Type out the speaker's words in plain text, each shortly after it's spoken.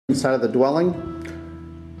Inside of the dwelling,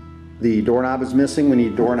 the doorknob is missing. We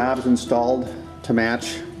need doorknobs installed to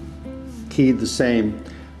match, keyed the same.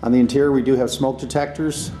 On the interior we do have smoke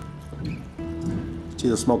detectors. See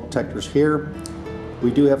the smoke detectors here.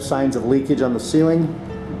 We do have signs of leakage on the ceiling.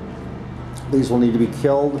 These will need to be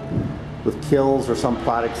killed with kills or some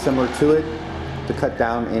product similar to it to cut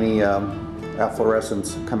down any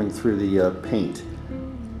efflorescence coming through the paint.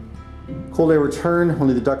 Cold air return, we'll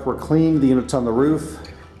need the ductwork cleaned, the units on the roof.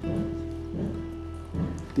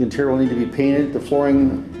 The interior will need to be painted. The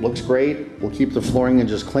flooring looks great. We'll keep the flooring and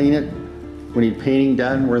just clean it. We need painting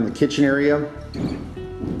done. We're in the kitchen area.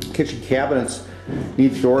 Kitchen cabinets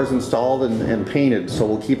need doors installed and painted, so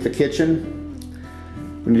we'll keep the kitchen.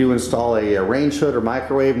 We need to install a range hood or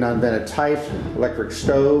microwave, non-vented type, electric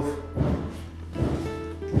stove.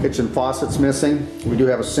 Kitchen faucet's missing. We do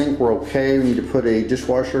have a sink, we're okay. We need to put a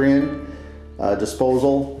dishwasher in,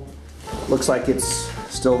 disposal. Looks like it's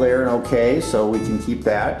still there and okay, so we can keep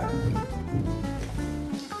that.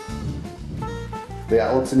 The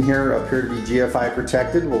outlets in here appear to be GFI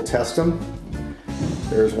protected. We'll test them.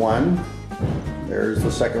 There's one. There's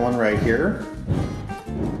the second one right here.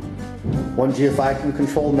 One GFI can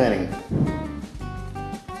control many.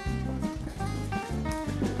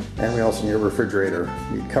 And we also need a refrigerator.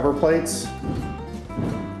 We need cover plates.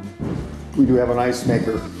 We do have an ice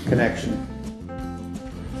maker connection.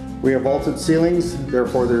 We have vaulted ceilings,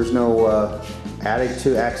 therefore there's no attic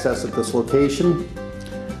to access at this location.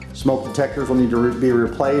 Smoke detectors will need to be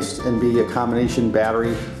replaced and be a combination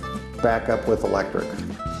battery backup with electric.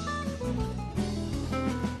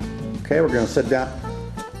 Okay, we're going to sit down,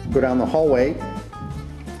 go down the hallway.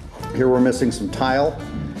 Here we're missing some tile,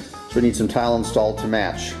 so we need some tile installed to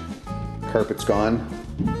match. Carpet's gone.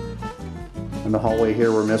 In the hallway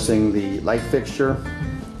here we're missing the light fixture.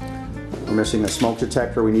 We're missing a smoke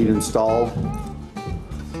detector we need installed.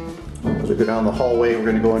 As we go down the hallway, we're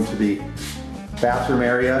going to go into the bathroom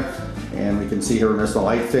area, and we can see here we're missing a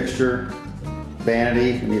light fixture,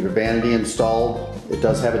 vanity. We need a vanity installed. It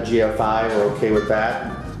does have a GFI, we're okay with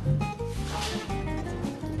that.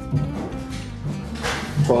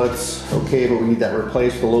 Toilet's okay, but we need that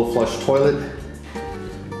replaced with a low flush toilet.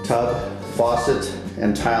 Tub, faucet,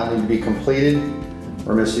 and tile need to be completed.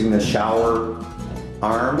 We're missing the shower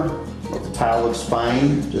arm. The tile looks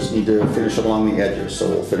fine, just need to finish it along the edges, so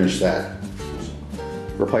we'll finish that.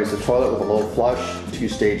 Replace the toilet with a low flush,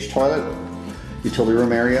 two-stage toilet. Utility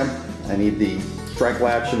room area, I need the strike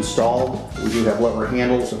latch installed. We do have lever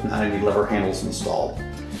handles, if not I need lever handles installed.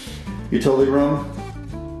 Utility room,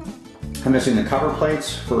 I'm missing the cover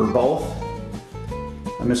plates for both.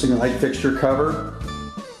 I'm missing the light fixture cover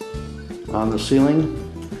on the ceiling.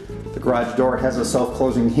 The garage door has a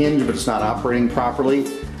self-closing hinge, but it's not operating properly.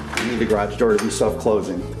 We need the garage door to be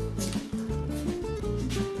self-closing.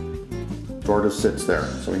 Door just sits there,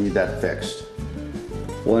 so we need that fixed.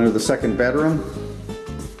 We'll enter the second bedroom.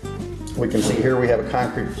 We can see here we have a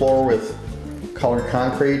concrete floor with colored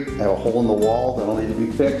concrete. I have a hole in the wall that'll need to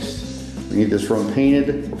be fixed. We need this room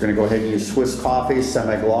painted. We're going to go ahead and use Swiss Coffee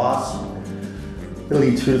semi-gloss. It'll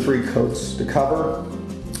need 2 to 3 coats to cover.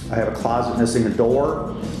 I have a closet missing a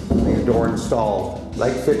door. I need a door installed.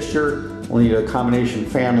 Light fixture. We'll need a combination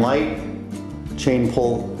fan light, chain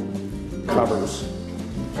pull covers.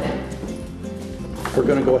 We're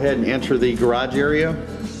going to go ahead and enter the garage area.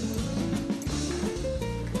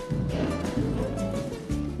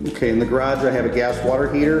 Okay, in the garage I have a gas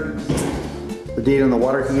water heater. The date on the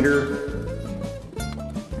water heater,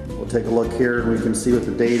 we'll take a look here and we can see what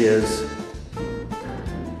the date is.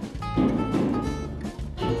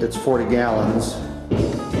 It's 40 gallons.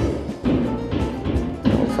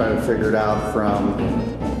 Try to figure it out from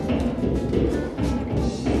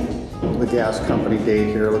the gas company date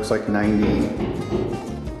here. It looks like 90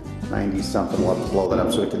 something. We'll have to blow that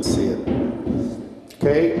up so we can see it.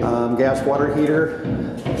 Okay, gas water heater.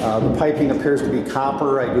 The piping appears to be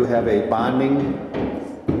copper. I do have a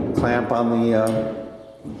bonding clamp on the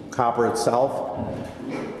copper itself.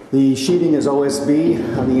 The sheathing is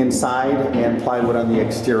OSB on the inside and plywood on the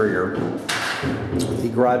exterior. The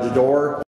garage door